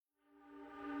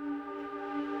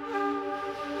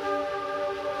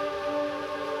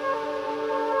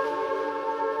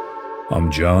I'm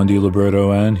John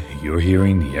DiLiberto, and you're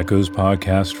hearing the Echoes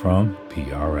podcast from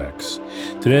PRX.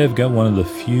 Today I've got one of the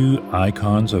few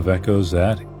icons of Echoes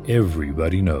that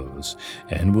everybody knows,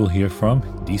 and we'll hear from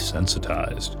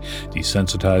Desensitized.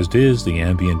 Desensitized is the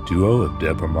ambient duo of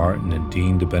Deborah Martin and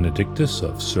Dean DeBenedictis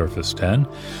of Surface 10,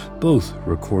 both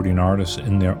recording artists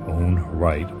in their own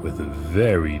right with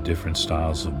very different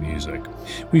styles of music.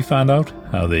 We found out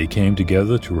how they came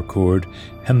together to record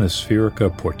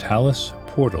Hemispherica Portalis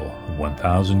Portal,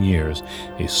 1,000 Years,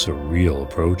 a surreal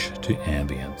approach to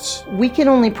ambience. We can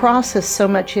only process so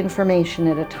much information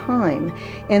at a time,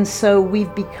 and so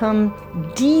we've become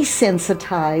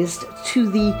desensitized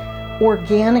to the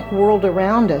organic world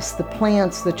around us, the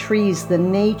plants, the trees, the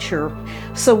nature.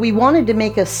 So we wanted to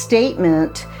make a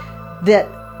statement that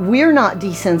we're not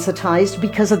desensitized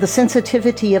because of the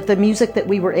sensitivity of the music that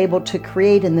we were able to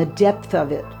create and the depth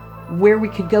of it, where we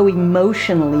could go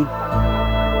emotionally.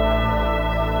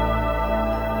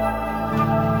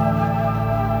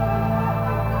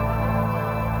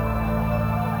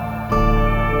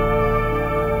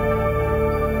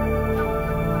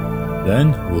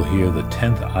 Then we'll hear the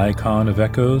 10th icon of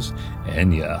Echoes,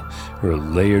 Enya. Her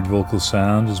layered vocal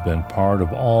sound has been part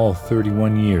of all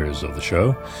 31 years of the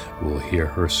show. We'll hear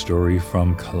her story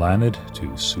from Clannad to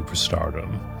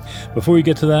superstardom. Before we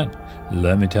get to that,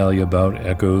 let me tell you about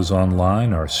Echoes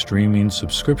Online, our streaming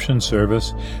subscription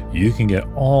service. You can get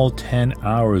all 10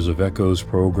 hours of Echoes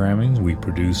programming we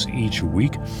produce each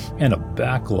week and a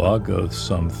backlog of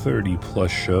some 30 plus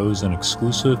shows and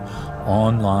exclusive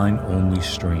online-only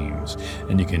streams.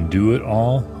 And you can do it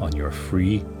all on your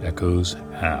free Echoes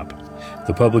app.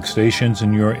 The public stations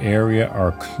in your area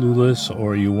are clueless,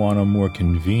 or you want a more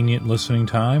convenient listening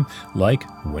time, like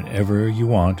whenever you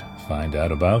want. Find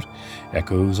out about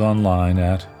Echoes Online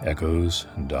at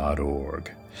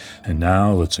echoes.org. And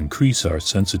now let's increase our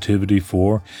sensitivity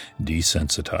for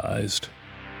Desensitized.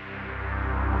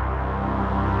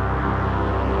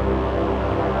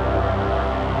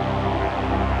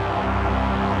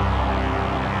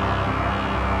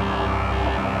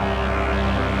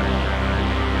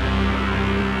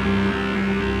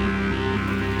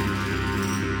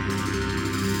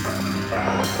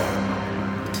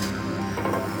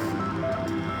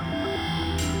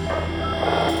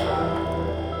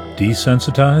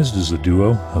 Desensitized is a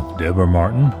duo of Deborah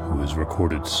Martin, who has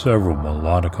recorded several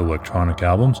melodic electronic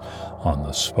albums on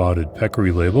the Spotted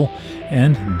Peccary label,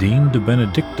 and Dean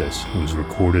DeBenedictis, who has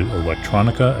recorded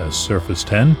electronica as Surface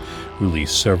 10,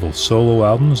 released several solo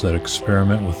albums that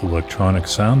experiment with electronic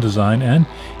sound design, and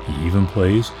he even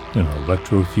plays in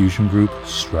electro-fusion group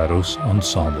Stratos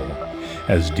Ensemble.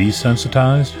 As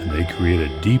Desensitized, they create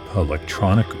a deep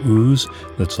electronic ooze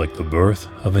that's like the birth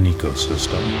of an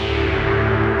ecosystem.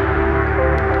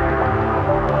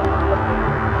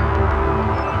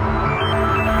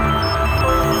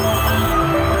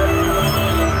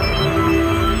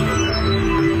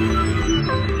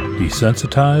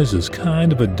 Desensitized is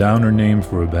kind of a downer name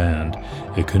for a band.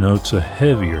 It connotes a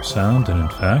heavier sound, and in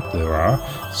fact, there are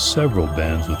several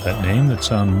bands with that name that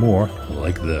sound more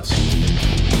like this.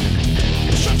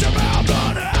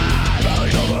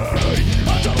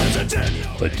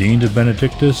 But Dean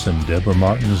DeBenedictis and Deborah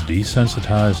Martin's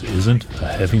Desensitized isn't a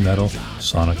heavy metal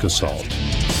sonic assault.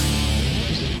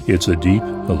 It's a deep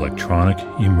electronic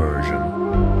immersion.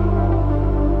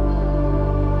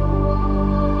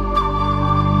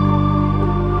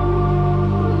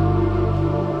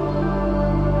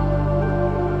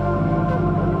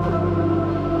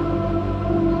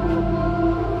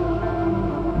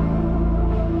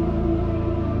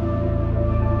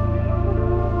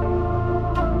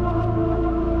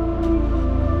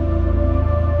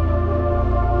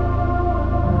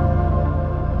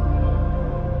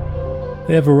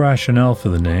 They have a rationale for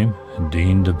the name.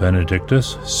 Dean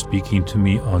DeBenedictis speaking to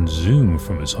me on Zoom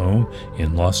from his home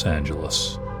in Los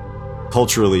Angeles.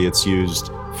 Culturally, it's used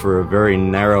for a very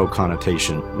narrow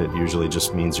connotation. It usually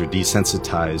just means you're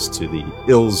desensitized to the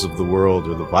ills of the world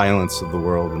or the violence of the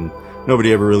world, and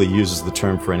nobody ever really uses the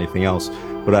term for anything else.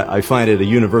 But I find it a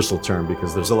universal term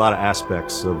because there's a lot of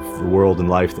aspects of the world and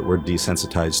life that we're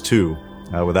desensitized to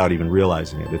without even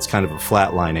realizing it. It's kind of a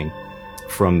flatlining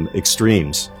from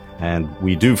extremes. And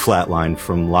we do flatline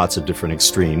from lots of different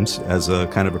extremes as a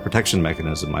kind of a protection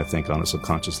mechanism, I think, on a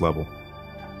subconscious level.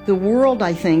 The world,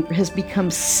 I think, has become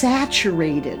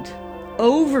saturated,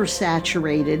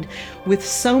 oversaturated with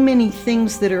so many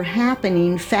things that are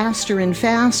happening faster and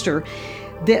faster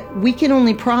that we can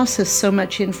only process so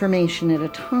much information at a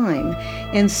time.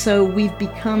 And so we've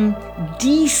become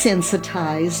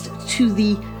desensitized to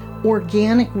the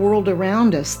organic world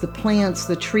around us, the plants,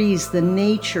 the trees, the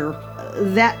nature.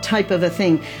 that type of a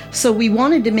thing. So we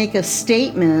wanted to make a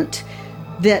statement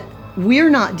that we're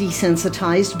not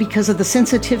desensitized because of the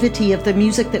sensitivity of the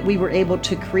music that we were able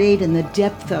to create and the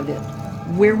depth of it,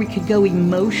 where we could go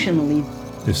emotionally.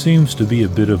 There seems to be a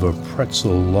bit of a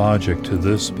pretzel logic to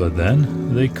this, but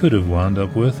then they could have wound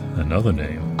up with another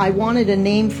name. I wanted a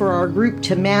name for our group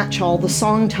to match all the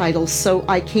song titles, so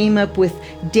I came up with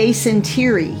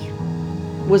Desensitized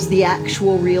was the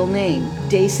actual real name,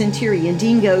 Desensitized. And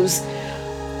Dean goes,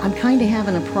 I'm kind of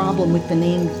having a problem with the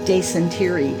name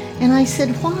Desensitized. And I said,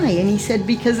 why? And he said,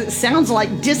 because it sounds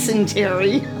like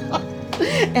dysentery.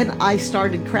 And I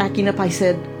started cracking up. I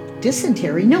said,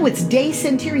 dysentery? No, it's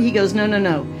Desensitized. He goes,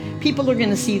 no. People are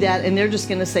going to see that and they're just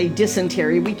going to say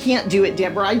dysentery. We can't do it,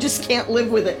 Deborah. I just can't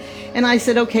live with it. And I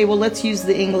said, okay, well, let's use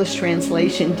the English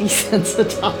translation,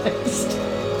 desensitized.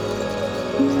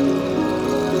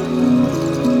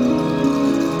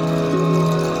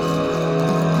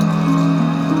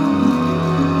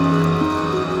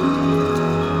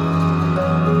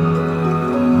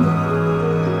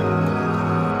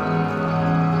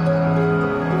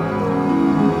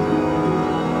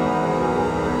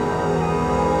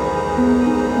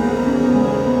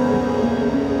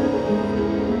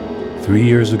 3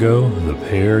 years ago, the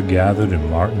pair gathered in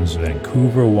Martin's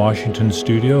Vancouver, Washington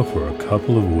studio for a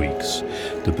couple of weeks.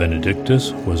 The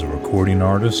Benedictus was a recording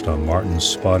artist on Martin's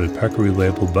Spotted Peccary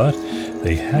label, but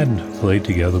they hadn't played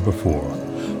together before.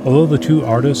 Although the two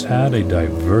artists had a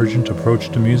divergent approach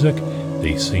to music,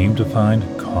 they seemed to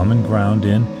find common ground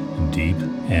in deep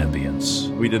ambience.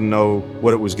 We didn't know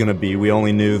what it was going to be. We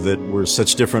only knew that we're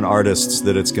such different artists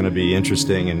that it's going to be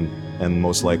interesting and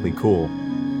most likely cool.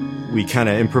 We kind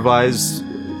of improvised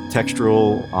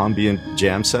textural ambient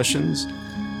jam sessions.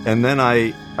 And then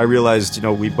I realized,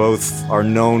 we both are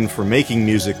known for making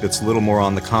music that's a little more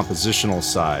on the compositional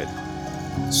side.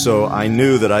 So I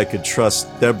knew that I could trust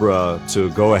Deborah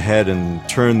to go ahead and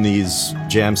turn these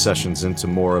jam sessions into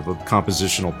more of a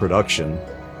compositional production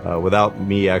without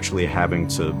me actually having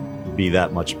to be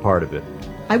that much part of it.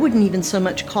 I wouldn't even so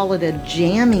much call it a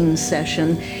jamming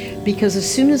session, because as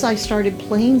soon as I started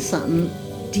playing something,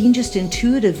 Dean just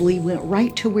intuitively went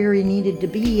right to where he needed to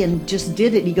be and just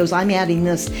did it. He goes, I'm adding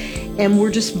this. And we're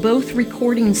just both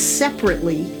recording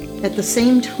separately at the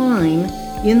same time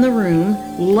in the room,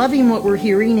 loving what we're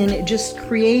hearing, and it just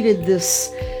created this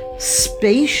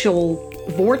spatial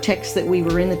vortex that we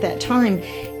were in at that time.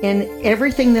 And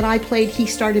everything that I played, he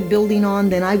started building on,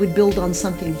 then I would build on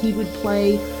something he would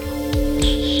play.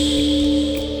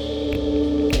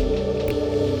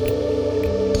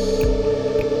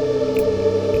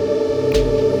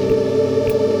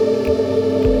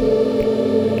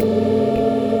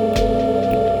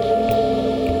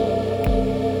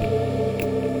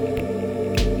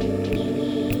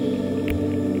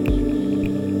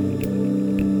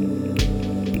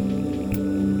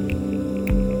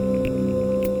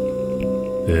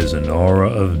 There's an aura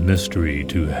of mystery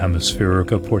to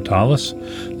Hemispherica Portalis.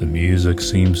 The music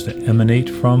seems to emanate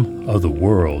from other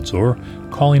worlds or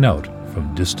calling out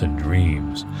from distant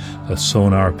dreams. A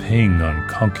sonar ping on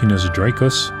Concinus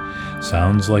Dracus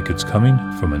sounds like it's coming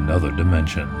from another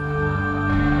dimension.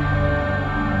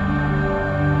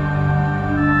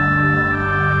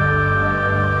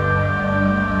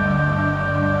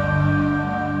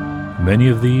 Many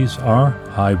of these are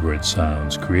hybrid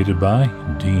sounds created by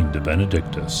Dean de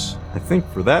Benedictus. I think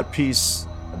for that piece,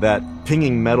 that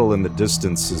pinging metal in the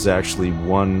distance is actually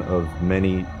one of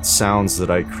many sounds that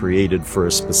I created for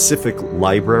a specific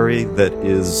library that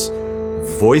is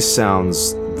voice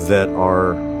sounds that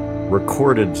are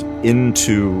recorded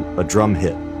into a drum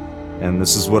hit. And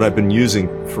this is what I've been using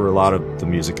for a lot of the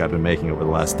music I've been making over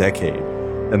the last decade.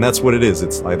 And that's what it is.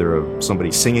 It's either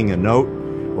somebody singing a note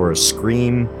or a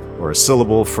scream or a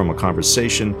syllable from a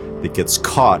conversation that gets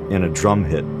caught in a drum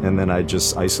hit, and then I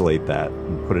just isolate that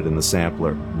and put it in the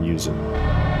sampler and use it.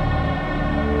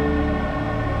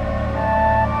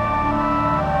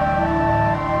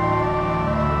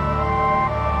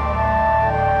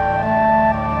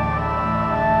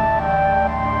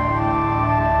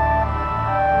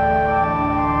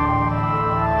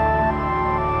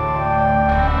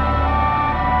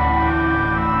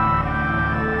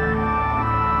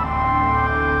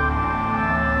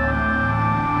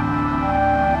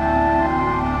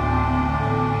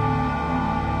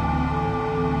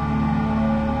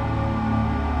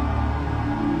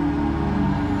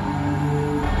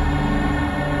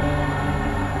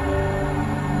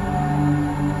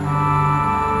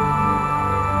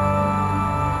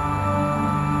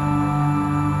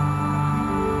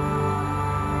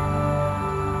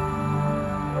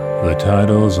 The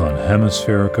titles on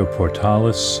Hemispherica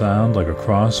Portalis sound like a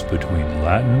cross between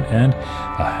Latin and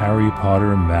a Harry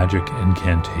Potter magic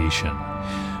incantation.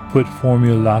 Put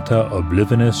Formulata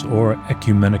Oblivinis or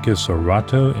Ecumenicus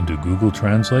Orato into Google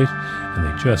Translate, and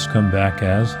they just come back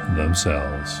as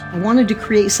themselves. I wanted to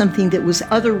create something that was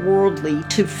otherworldly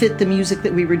to fit the music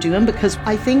that we were doing, because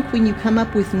I think when you come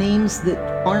up with names that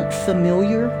aren't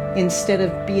familiar, instead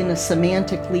of being a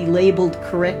semantically labeled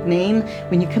correct name,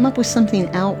 when you come up with something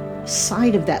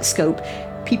outside of that scope,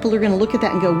 people are going to look at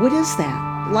that and go, what is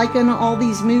that? Like in all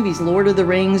these movies, Lord of the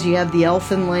Rings, you have the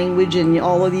elfin language and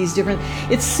all of these different...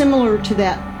 It's similar to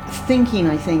that thinking,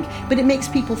 I think, but it makes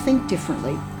people think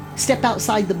differently. Step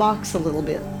outside the box a little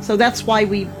bit. So that's why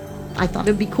I thought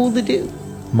it'd be cool to do.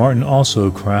 Martin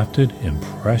also crafted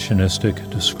impressionistic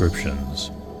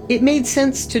descriptions. It made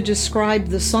sense to describe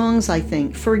the songs, I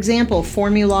think. For example,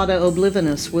 Formulata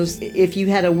Oblivinis was if you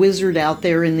had a wizard out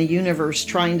there in the universe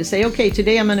trying to say, okay,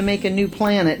 today I'm going to make a new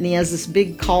planet, and he has this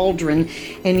big cauldron,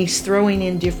 and he's throwing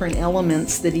in different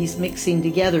elements that he's mixing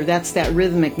together. That's that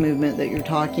rhythmic movement that you're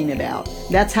talking about.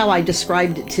 That's how I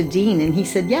described it to Dean, and he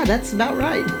said, yeah, that's about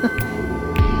right.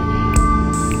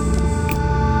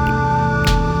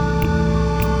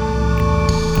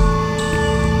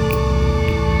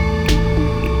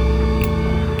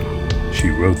 She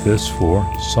wrote this for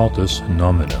Saltus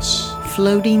Nominis.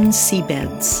 Floating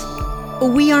seabeds.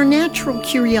 We are natural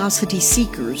curiosity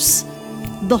seekers.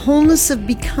 The wholeness of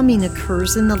becoming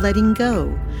occurs in the letting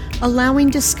go, allowing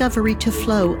discovery to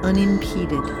flow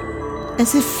unimpeded,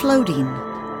 as if floating,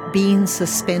 being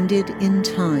suspended in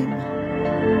time.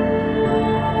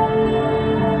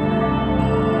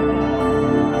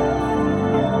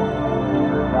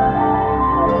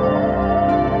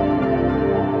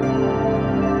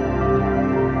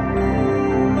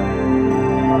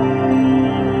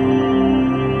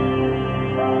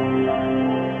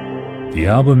 The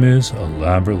album is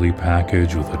elaborately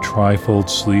packaged with a trifold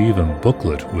sleeve and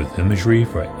booklet with imagery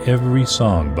for every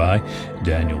song by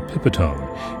Daniel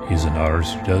Pipitone. He's an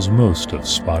artist who does most of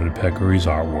Spotted Peccary's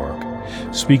artwork.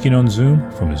 Speaking on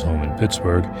Zoom from his home in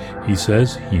Pittsburgh, he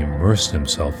says he immersed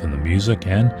himself in the music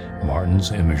and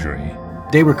Martin's imagery.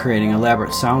 They were creating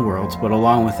elaborate sound worlds, but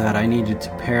along with that I needed to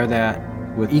pair that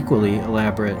with equally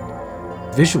elaborate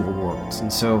visual worlds.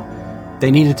 And so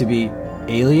they needed to be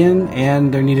alien,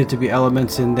 and there needed to be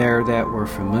elements in there that were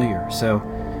familiar. So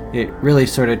it really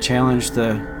sort of challenged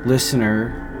the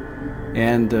listener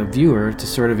and the viewer to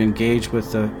sort of engage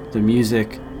with the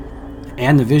music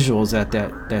and the visuals at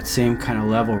that same kind of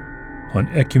level. On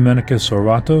Ecumenicus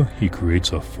Orato, he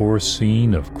creates a forest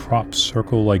scene of cropped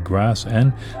circle-like grass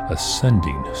and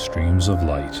ascending streams of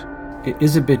light. It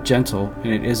is a bit gentle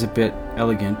and it is a bit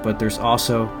elegant, but there's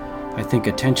also, I think,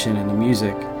 a tension in the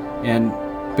music. And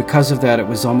because of that, it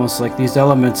was almost like these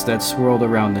elements that swirled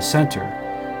around the center.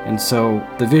 And so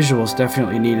the visuals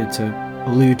definitely needed to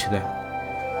allude to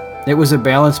that. It was a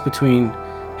balance between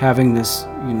having this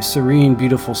serene,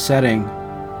 beautiful setting,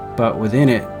 but within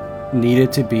it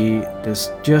needed to be this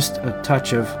just a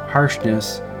touch of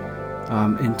harshness,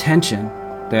 intention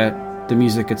that the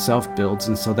music itself builds.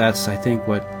 And so that's, I think,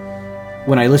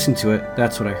 when I listened to it,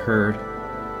 that's what I heard.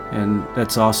 And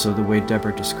that's also the way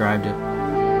Deborah described it.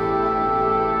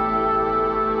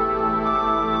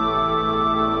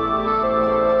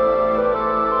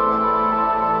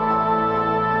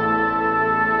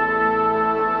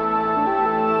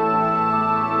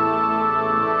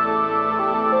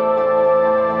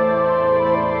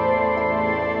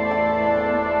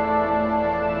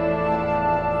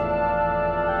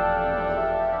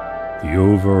 The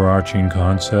overarching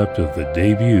concept of the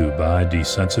debut by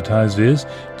Desensitized is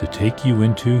to take you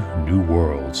into new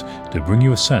worlds, to bring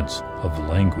you a sense of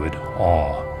languid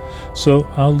awe. So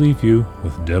I'll leave you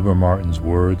with Deborah Martin's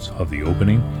words of the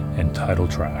opening and title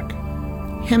track.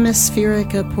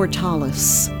 Hemispherica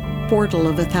Portalis, portal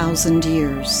of 1,000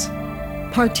 years.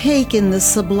 Partake in the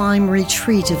sublime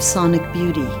retreat of sonic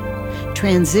beauty,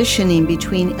 transitioning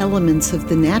between elements of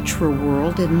the natural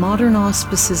world and modern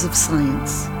auspices of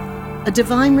science. A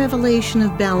divine revelation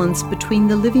of balance between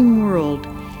the living world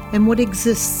and what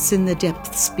exists in the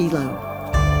depths below.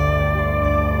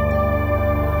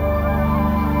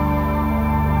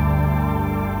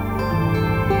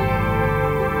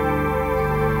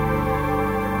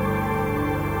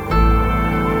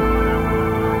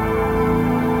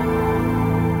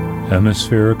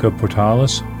 Hemispherica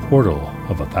Portalis, Portal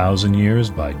of 1,000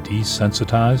 Years by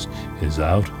Desensitized is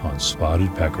out on Spotted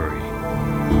Peccary.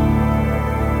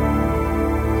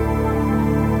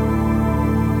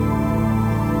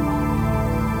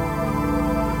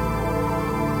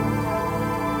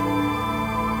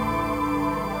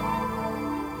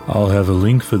 I'll have a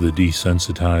link for the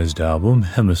Desensitized album,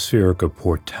 Hemispherica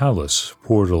Portalis,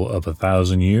 Portal of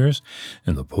 1,000 Years,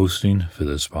 in the posting for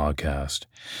this podcast.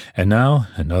 And now,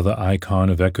 another icon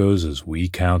of Echoes as we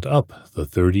count up the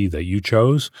 30 that you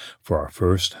chose for our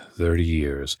first 30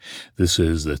 years. This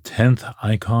is the 10th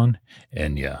icon,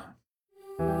 Enya.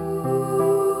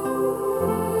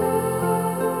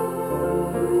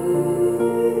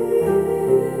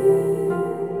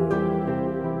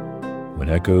 When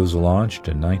Echoes launched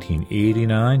in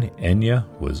 1989,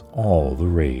 Enya was all the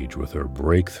rage with her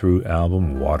breakthrough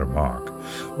album Watermark.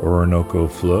 Orinoco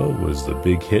Flow was the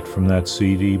big hit from that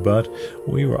CD, but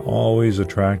we were always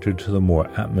attracted to the more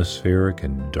atmospheric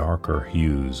and darker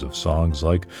hues of songs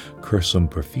like Cursum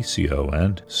Perficio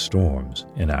and Storms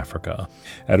in Africa.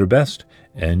 At her best,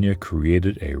 Enya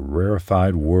created a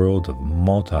rarefied world of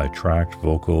multi-tracked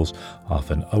vocals,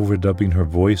 often overdubbing her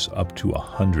voice up to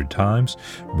 100 times,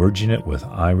 merging it with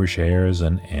Irish airs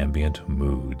and ambient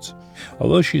moods.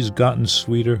 Although she's gotten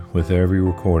sweeter with every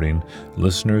recording,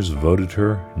 listeners voted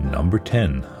her number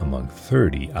 10 among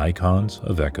 30 icons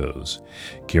of Echoes.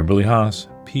 Kimberly Haas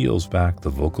peels back the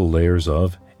vocal layers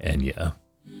of Enya.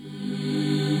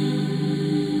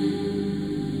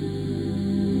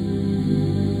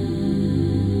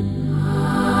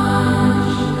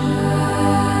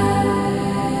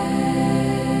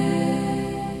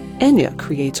 Enya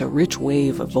creates a rich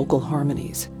wave of vocal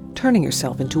harmonies, turning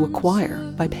herself into a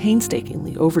choir by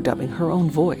painstakingly overdubbing her own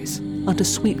voice onto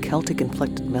sweet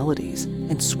Celtic-inflected melodies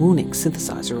and swooning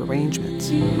synthesizer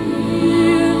arrangements.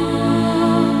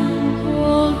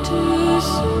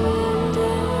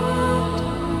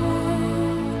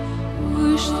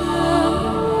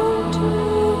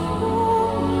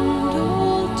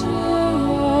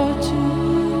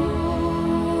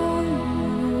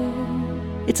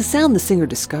 It's a sound the singer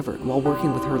discovered while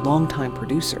working with her longtime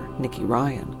producer, Nicky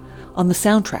Ryan, on the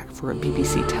soundtrack for a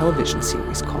BBC television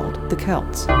series called The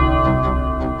Celts.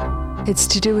 It's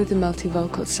to do with the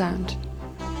multivocal sound.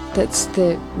 That's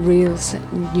the real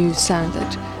new sound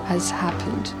that has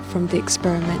happened from the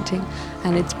experimenting,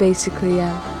 and it's basically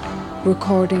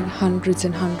recording hundreds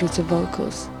and hundreds of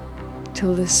vocals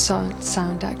till this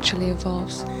sound actually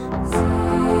evolves.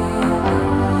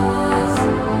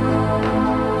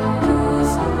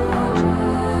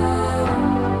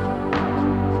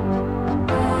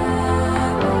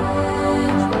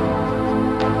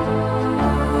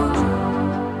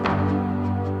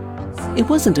 It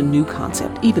wasn't a new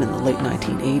concept even in the late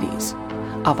 1980s.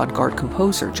 Avant-garde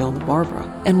composer Joan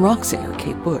LaBarbera and rock singer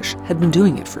Kate Bush had been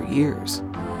doing it for years.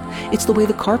 It's the way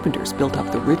the Carpenters built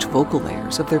up the rich vocal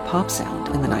layers of their pop sound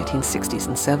in the 1960s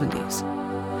and 70s.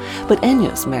 But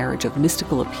Enya's marriage of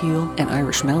mystical appeal and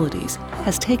Irish melodies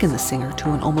has taken the singer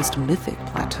to an almost mythic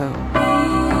plateau.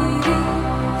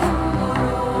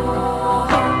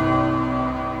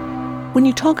 When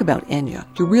you talk about Enya,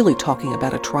 you're really talking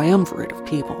about a triumvirate of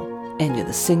people. Enya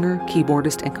the singer,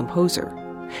 keyboardist, and composer,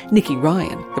 Nicky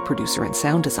Ryan, the producer and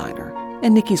sound designer,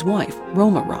 and Nicky's wife,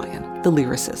 Roma Ryan, the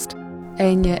lyricist.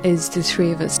 Enya is the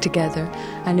three of us together,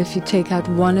 and if you take out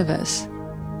one of us,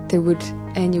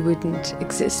 Enya wouldn't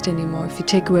exist anymore. If you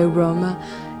take away Roma,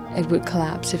 it would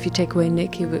collapse. If you take away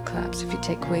Nicky, it would collapse. If you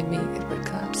take away me, it would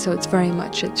collapse. So it's very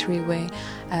much a three-way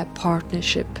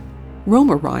partnership.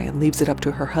 Roma Ryan leaves it up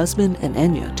to her husband and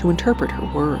Enya to interpret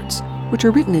her words, which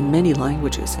are written in many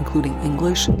languages, including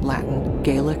English, Latin,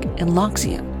 Gaelic, and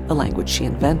Loxian, a language she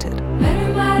invented.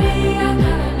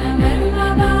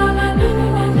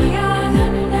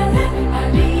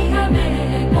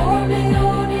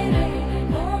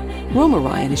 Roma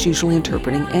Ryan is usually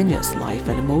interpreting Enya's life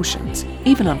and emotions,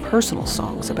 even on personal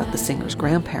songs about the singer's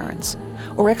grandparents,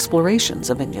 or explorations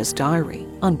of Enya's diary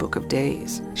on Book of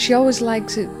Days. She always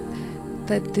likes it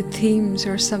that the themes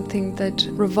are something that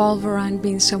revolve around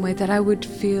me in some way that I would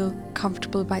feel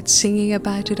comfortable about singing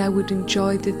about it, I would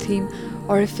enjoy the theme,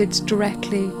 or if it's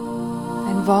directly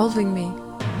involving me.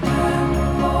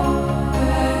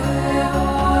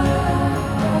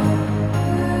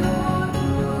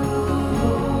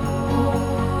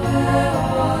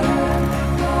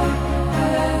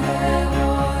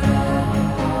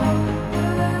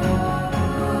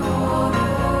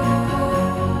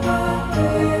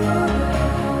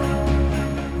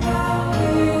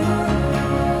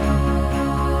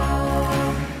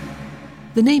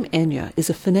 The name Enya is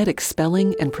a phonetic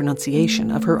spelling and pronunciation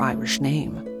of her Irish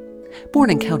name. Born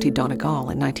in County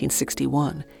Donegal in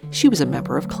 1961, she was a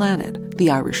member of Clannad, the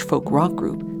Irish folk rock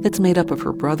group that's made up of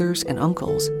her brothers and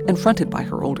uncles and fronted by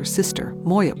her older sister,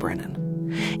 Moya Brennan.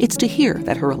 It's to here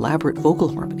that her elaborate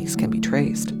vocal harmonies can be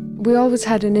traced. We always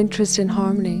had an interest in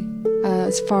harmony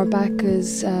as far back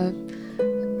as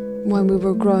when we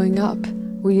were growing up,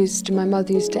 my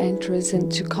mother used to enter us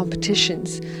into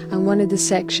competitions, and one of the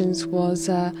sections was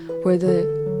where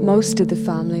most of the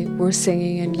family were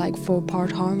singing in like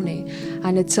 4-part harmony,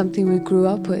 and it's something we grew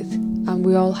up with, and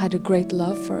we all had a great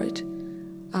love for it,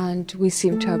 and we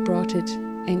seem to have brought it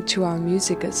into our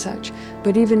music as such.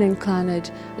 But even in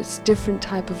Clannad, it's a different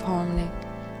type of harmony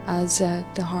as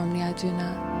the harmony I do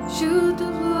now.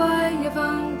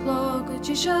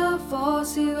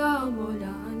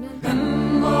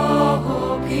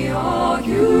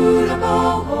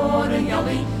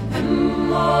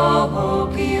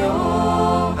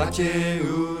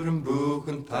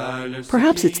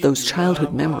 Perhaps it's those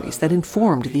childhood memories that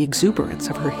informed the exuberance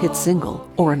of her hit single,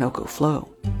 Orinoco Flow.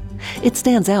 It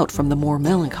stands out from the more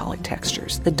melancholic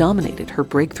textures that dominated her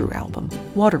breakthrough album,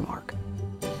 Watermark.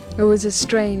 It was a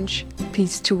strange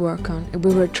piece to work on.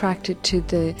 We were attracted to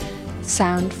the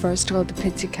sound, first of all, the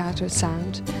pizzicato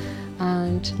sound,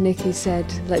 and Nicky said,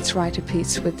 let's write a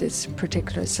piece with this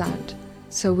particular sound.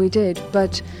 So we did,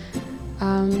 but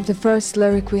the first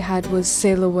lyric we had was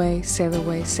sail away, sail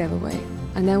away, sail away.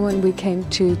 And then when we came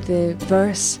to the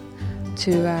verse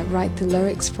to write the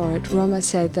lyrics for it, Roma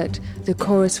said that the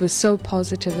chorus was so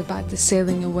positive about the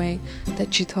sailing away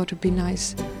that she thought it'd be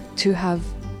nice to have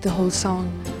the whole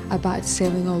song about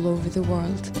sailing all over the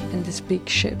world in this big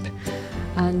ship.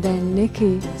 And then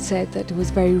Nicky said that it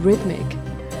was very rhythmic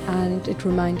and it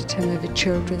reminded him of a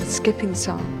children's skipping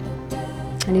song.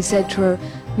 And he said to her,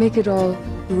 make it all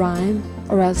rhyme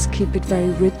or else keep it very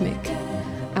rhythmic.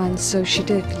 And so she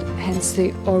did, hence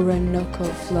the Orinoco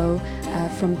flow,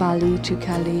 from Bali to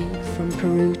Cali, from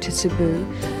Peru to Cebu.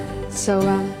 So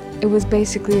it was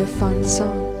basically a fun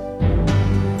song.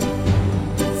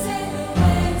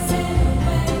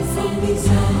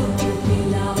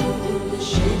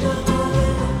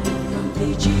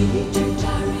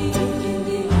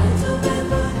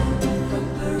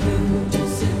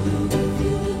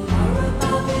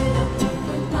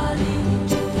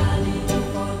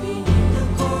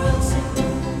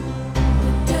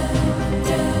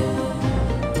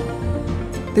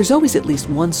 There's always at least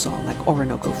one song like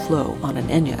Orinoco Flow on an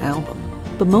Enya album,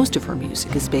 but most of her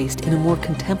music is based in a more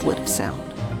contemplative sound,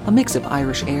 a mix of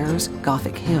Irish airs,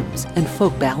 Gothic hymns, and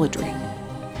folk balladry.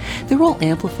 They're all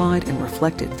amplified and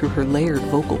reflected through her layered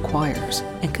vocal choirs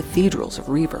and cathedrals of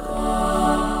reverb.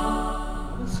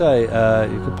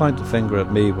 You could point the finger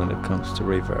at me when it comes to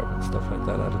reverb and stuff like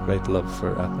that. I have a great love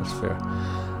for atmosphere.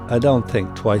 I don't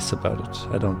think twice about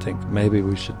it. I don't think maybe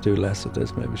we should do less of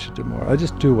this, maybe we should do more. I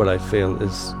just do what I feel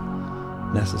is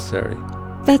necessary.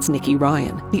 That's Nicky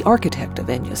Ryan, the architect of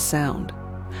Enya's sound.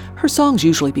 Her songs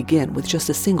usually begin with just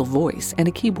a single voice and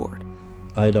a keyboard.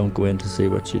 I don't go in to see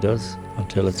what she does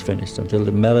until it's finished, until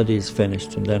the melody is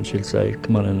finished, and then she'll say,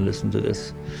 come on in and listen to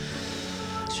this.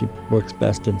 She works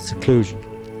best in seclusion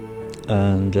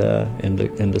and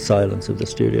in the silence of the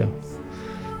studio.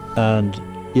 And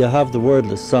you have the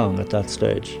wordless song at that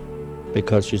stage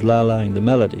because she's la-laing the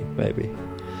melody, maybe,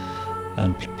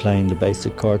 and playing the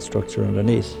basic chord structure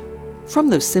underneath. From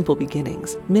those simple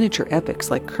beginnings, miniature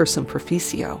epics like Cursum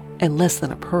Perficio and Less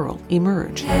Than a Pearl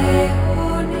emerge.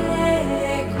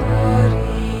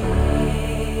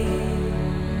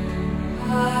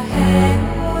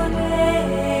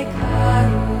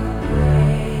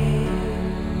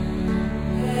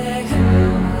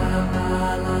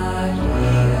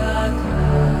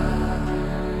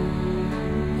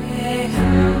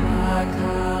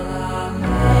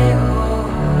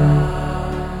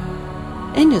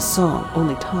 Enya's song,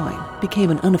 Only Time,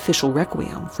 became an unofficial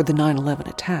requiem for the 9/11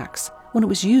 attacks when it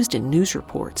was used in news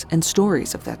reports and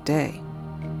stories of that day.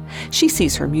 She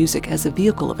sees her music as a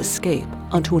vehicle of escape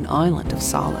onto an island of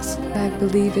solace. I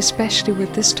believe, especially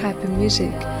with this type of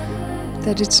music,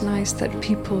 that it's nice that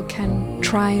people can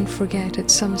try and forget at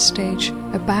some stage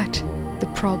about the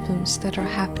problems that are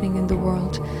happening in the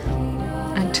world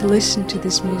and to listen to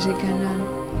this music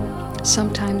and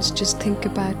sometimes just think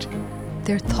about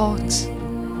their thoughts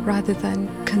rather than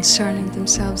concerning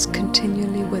themselves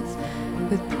continually with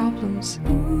problems.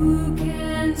 Who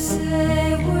can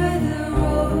say where the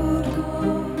road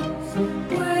goes,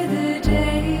 where the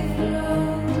day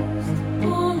flows,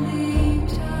 only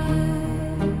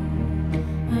time?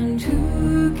 And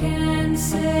who can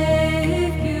say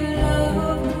if your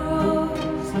love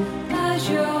grows as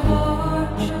your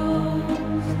heart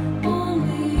shows,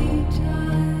 only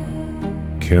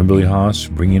time? Kimberly Haas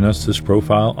bringing us this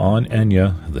profile on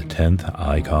Enya, the 10th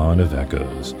icon of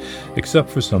Echoes. Except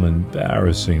for some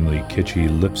embarrassingly kitschy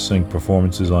lip-sync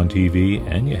performances on TV,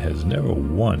 Enya has never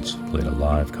once played a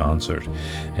live concert,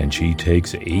 and she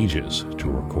takes ages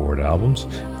to record albums.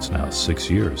 It's now 6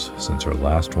 years since her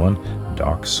last one,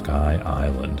 Dark Sky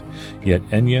Island. Yet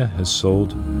Enya has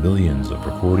sold millions of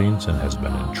recordings and has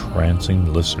been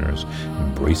entrancing listeners,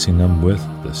 embracing them with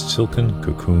the silken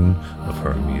cocoon of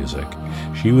her music.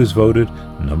 She was voted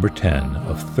number 10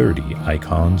 of 30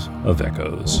 icons of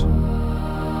Echoes.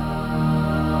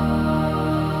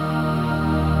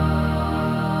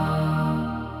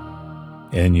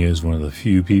 Enya is one of the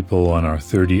few people on our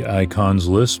 30 icons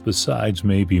list, besides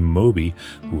maybe Moby,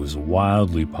 who was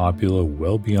wildly popular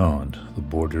well beyond the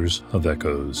borders of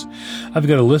Echoes. I've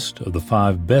got a list of the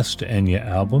 5 best Enya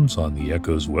albums on the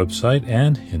Echoes website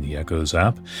and in the Echoes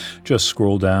app. Just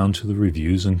scroll down to the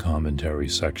reviews and commentary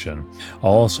section.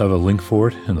 I'll also have a link for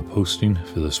it in the posting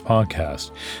for this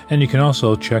podcast. And you can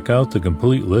also check out the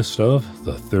complete list of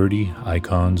the 30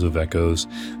 icons of Echoes.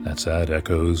 That's at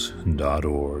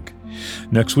echoes.org.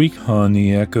 Next week on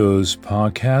the Echoes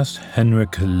podcast,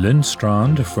 Henrik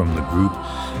Lindstrand from the group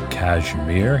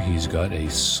Kashmir. He's got a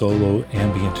solo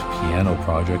ambient piano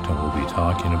project, and we'll be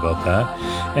talking about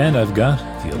that. And I've got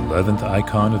the 11th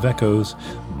icon of Echoes,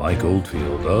 Mike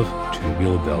Oldfield of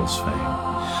Tubular Bells fame.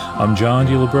 I'm John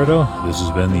DiLibretto. This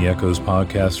has been the Echoes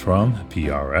podcast from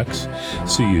PRX.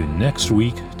 See you next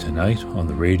week, tonight on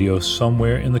the radio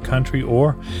somewhere in the country,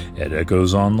 or at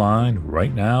Echoes Online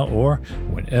right now, or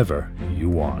whenever you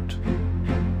want.